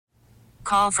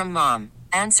Call from mom.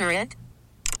 Answer it.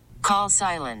 Call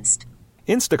silenced.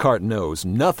 Instacart knows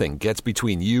nothing gets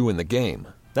between you and the game.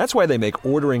 That's why they make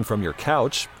ordering from your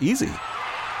couch easy.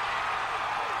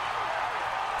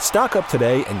 Stock up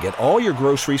today and get all your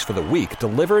groceries for the week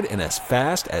delivered in as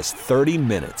fast as 30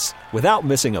 minutes without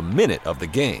missing a minute of the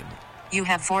game. You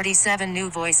have 47 new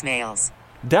voicemails.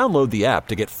 Download the app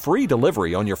to get free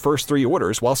delivery on your first 3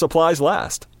 orders while supplies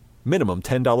last. Minimum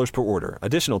 $10 per order.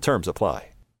 Additional terms apply.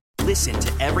 Listen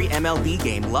to every MLB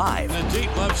game live. In the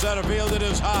deep left center field, it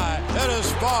is high, it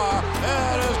is far,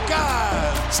 it is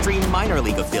gone. Stream minor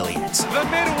league affiliates. The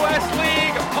Midwest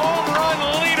League home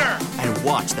run leader. And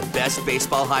watch the best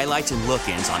baseball highlights and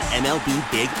look-ins on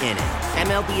MLB Big Inning.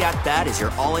 MLB At Bat is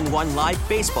your all-in-one live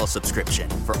baseball subscription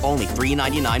for only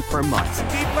 $3.99 per month.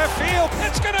 Deep left field,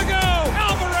 it's gonna go.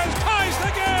 Alvarez ties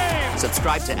the game.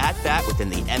 Subscribe to At Bat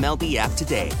within the MLB app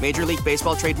today. Major League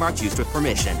Baseball trademarks used with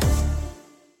permission.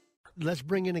 Let's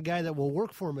bring in a guy that will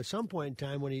work for him at some point in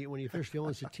time when he officially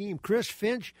owns the team. Chris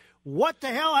Finch, what the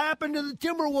hell happened to the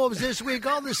Timberwolves this week?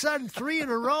 All of a sudden, 3 in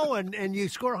a row, and you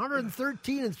score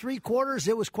 113 in 3 quarters.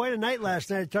 It was quite a night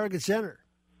last night at Target Center.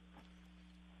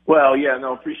 Well, yeah,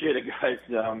 no, appreciate it, guys.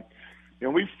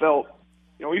 We felt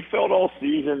all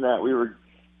season that we were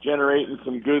generating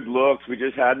some good looks. We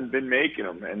just hadn't been making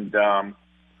them, and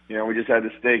we just had to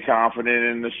stay confident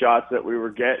in the shots that we were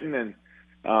getting, and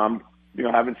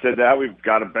having said that, we've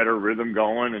got a better rhythm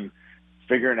going and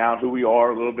figuring out who we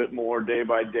are a little bit more day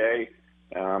by day.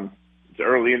 It's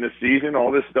early in the season.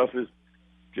 All this stuff is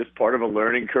just part of a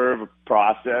learning curve, a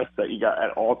process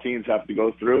that all teams have to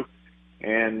go through.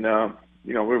 And,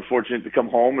 we're fortunate to come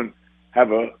home and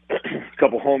have a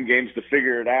couple home games to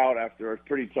figure it out after a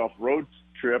pretty tough road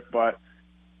trip. But,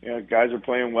 guys are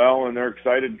playing well and they're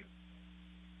excited.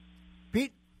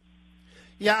 Pete?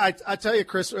 Yeah, I tell you,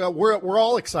 Chris, we're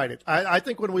all excited. I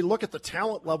think when we look at the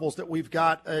talent levels that we've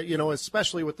got,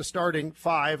 especially with the starting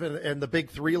 5 and the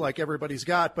big 3 like everybody's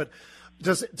got, but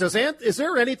is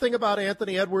there anything about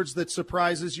Anthony Edwards that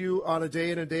surprises you on a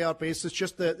day in and day out basis?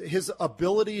 Just that his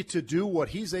ability to do what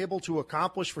he's able to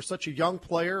accomplish for such a young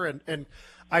player, and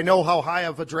I know how high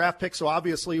of a draft pick, so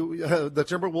obviously the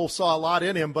Timberwolves saw a lot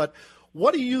in him, but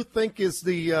what do you think is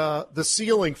the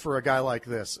ceiling for a guy like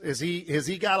this? Has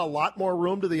he got a lot more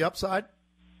room to the upside?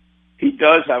 He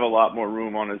does have a lot more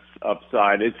room on his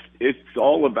upside. It's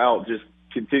all about just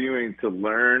continuing to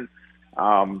learn.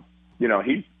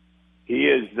 He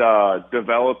is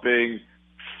developing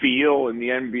feel in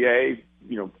the NBA,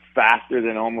 faster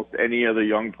than almost any other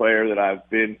young player that I've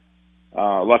been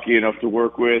lucky enough to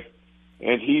work with,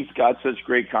 and he's got such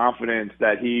great confidence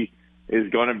that he is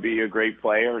going to be a great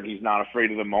player, and he's not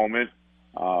afraid of the moment.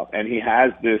 And he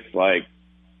has this,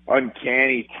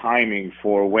 uncanny timing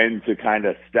for when to kind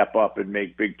of step up and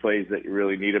make big plays that you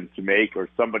really need him to make or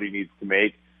somebody needs to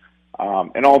make.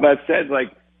 And all that said,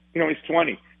 he's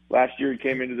 20. Last year he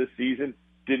came into the season,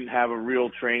 didn't have a real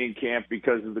training camp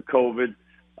because of the COVID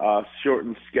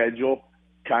shortened schedule,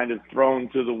 kind of thrown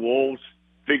to the wolves,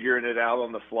 figuring it out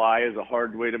on the fly is a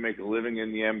hard way to make a living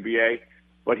in the NBA.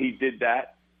 But he did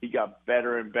that. He got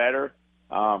better and better,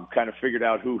 kind of figured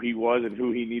out who he was and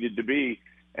who he needed to be,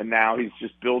 and now he's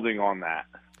just building on that.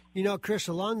 Chris,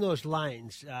 along those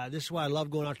lines, this is why I love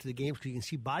going out to the games because you can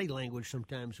see body language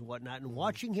sometimes and whatnot. And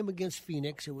watching him against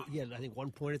Phoenix, he had, I think,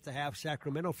 1 point at the half.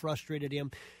 Sacramento frustrated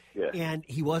him, and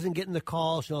he wasn't getting the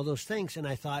calls and all those things. And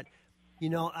I thought,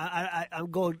 I'm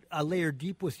going a layer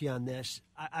deep with you on this.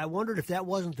 I wondered if that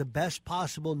wasn't the best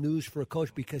possible news for a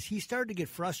coach because he started to get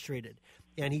frustrated.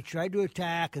 And he tried to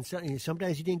attack, and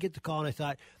sometimes he didn't get the call. And I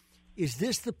thought, is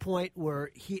this the point where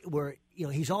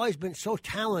he's always been so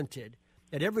talented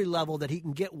at every level that he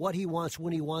can get what he wants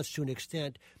when he wants to an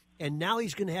extent, and now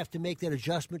he's going to have to make that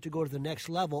adjustment to go to the next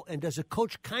level? And does a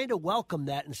coach kind of welcome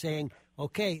that and saying,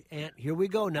 okay, Ant, here we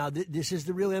go now. This is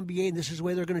the real NBA, and this is the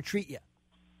way they're going to treat you?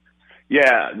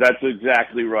 Yeah, that's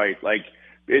exactly right.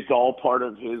 It's all part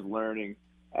of his learning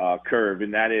curve,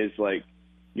 and that is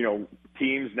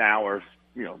teams now are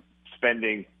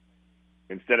spending,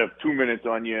 instead of 2 minutes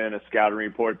on you in a scouting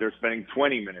report, they're spending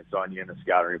 20 minutes on you in a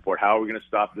scouting report. How are we going to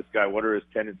stop this guy? What are his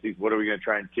tendencies? What are we going to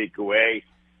try and take away?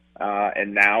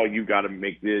 And now you got to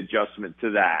make the adjustment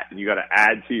to that, and you got to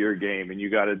add to your game, and you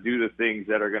got to do the things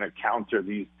that are going to counter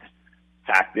these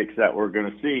tactics that we're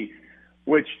going to see,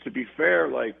 which, to be fair,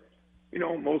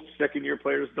 most second-year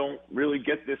players don't really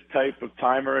get this type of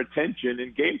time or attention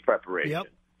in game preparation. Yep.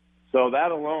 So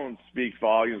that alone speaks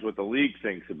volumes what the league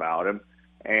thinks about him.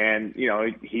 And,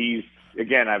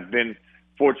 I've been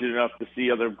fortunate enough to see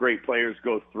other great players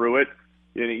go through it.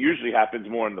 And it usually happens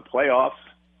more in the playoffs.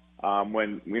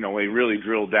 when, we really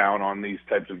drill down on these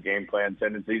types of game plan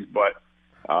tendencies. But,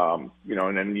 and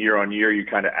then year on year, you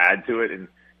kind of add to it,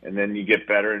 and then you get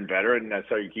better and better, and that's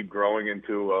how you keep growing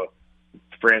into a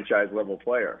franchise-level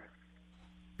player.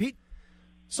 Pete?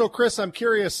 So, Chris, I'm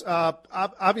curious.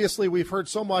 Obviously, we've heard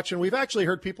so much, and we've actually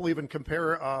heard people even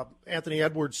compare Anthony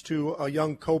Edwards to a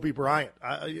young Kobe Bryant.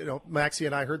 Maxie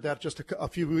and I heard that just a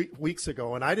few weeks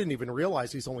ago, and I didn't even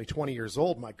realize he's only 20 years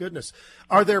old. My goodness.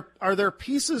 Are there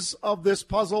pieces of this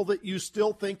puzzle that you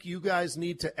still think you guys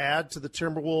need to add to the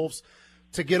Timberwolves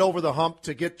to get over the hump,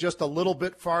 to get just a little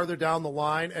bit farther down the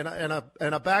line? And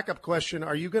a backup question: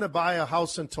 are you going to buy a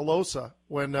house in Tolosa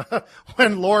when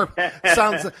Lord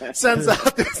sends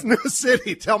out this new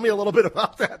city? Tell me a little bit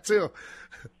about that too.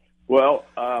 Well,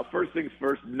 first things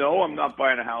first, no, I'm not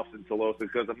buying a house in Tolosa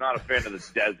because I'm not a fan of the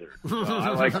desert.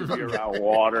 I like to be around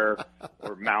water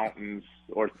or mountains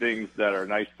or things that are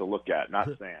nice to look at, not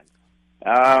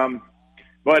sand.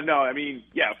 But no,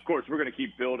 of course, we're going to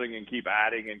keep building and keep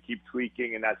adding and keep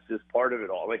tweaking, and that's just part of it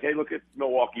all. Like, hey, look at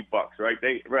Milwaukee Bucks, right?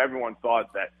 Everyone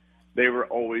thought that they were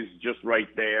always just right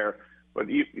there, but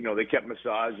they kept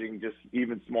massaging just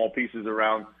even small pieces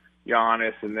around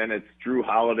Giannis, and then it's Drew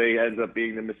Holiday ends up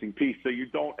being the missing piece. So you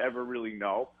don't ever really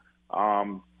know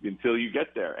until you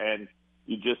get there, and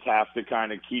you just have to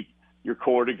kind of keep your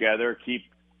core together, keep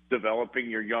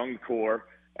developing your young core,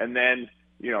 and then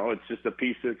it's just a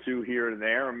piece or two here and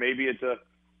there, or maybe it's a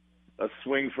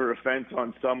swing for a fence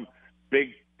on some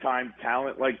big-time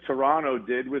talent like Toronto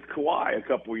did with Kawhi a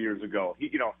couple years ago.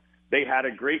 They had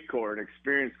a great core, an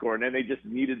experienced core, and then they just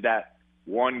needed that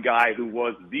one guy who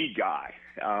was the guy.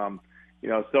 So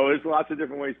there's lots of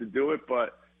different ways to do it,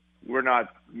 but we're not,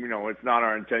 it's not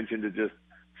our intention to just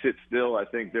sit still. I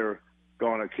think they're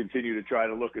going to continue to try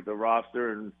to look at the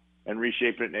roster and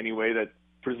reshape it in any way that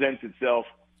presents itself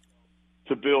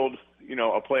to build,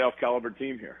 a playoff caliber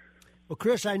team here. Well,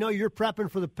 Chris, I know you're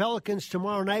prepping for the Pelicans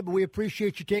tomorrow night, but we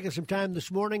appreciate you taking some time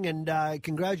this morning, and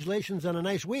congratulations on a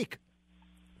nice week.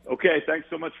 Okay, thanks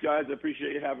so much, guys. I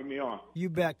appreciate you having me on. You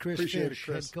bet. Chris Appreciate Finch, it,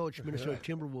 Chris. head coach, Minnesota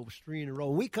Timberwolves, 3 in a row.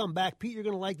 When we come back, Pete, you're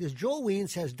going to like this. Joel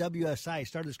Weens has WSI.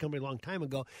 Started this company a long time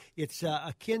ago. It's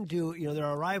akin to, they're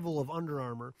a rival of Under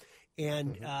Armour,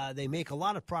 and they make a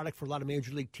lot of product for a lot of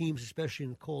major league teams, especially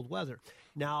in cold weather.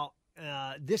 Now,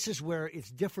 this is where it's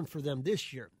different for them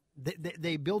this year.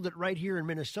 They build it right here in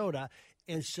Minnesota,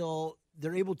 and so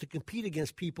they're able to compete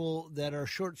against people that are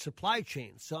short supply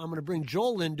chains. So I'm going to bring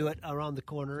Joel into it around the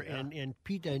corner. And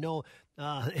Pete, I know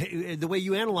the way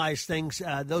you analyze things,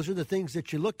 those are the things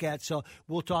that you look at. So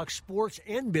we'll talk sports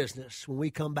and business when we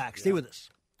come back. Stay with us.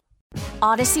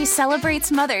 Odyssey celebrates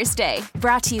Mother's Day,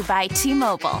 brought to you by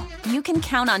T-Mobile. You can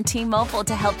count on T-Mobile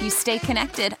to help you stay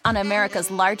connected on America's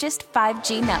largest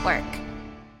 5G network.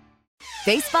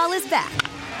 Baseball is back,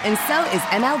 and so is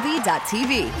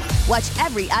MLB.tv. Watch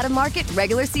every out-of-market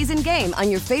regular season game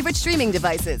on your favorite streaming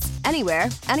devices, anywhere,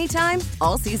 anytime,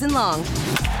 all season long.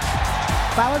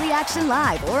 Follow the action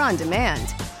live or on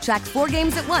demand. Track 4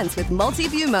 games at once with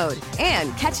multi-view mode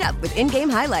and catch up with in-game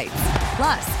highlights.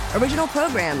 Plus, original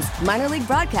programs, minor league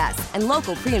broadcasts, and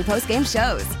local pre- and post-game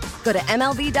shows. Go to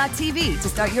MLB.tv to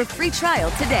start your free trial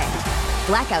today.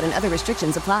 Blackout and other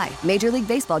restrictions apply. Major League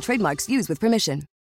Baseball trademarks used with permission.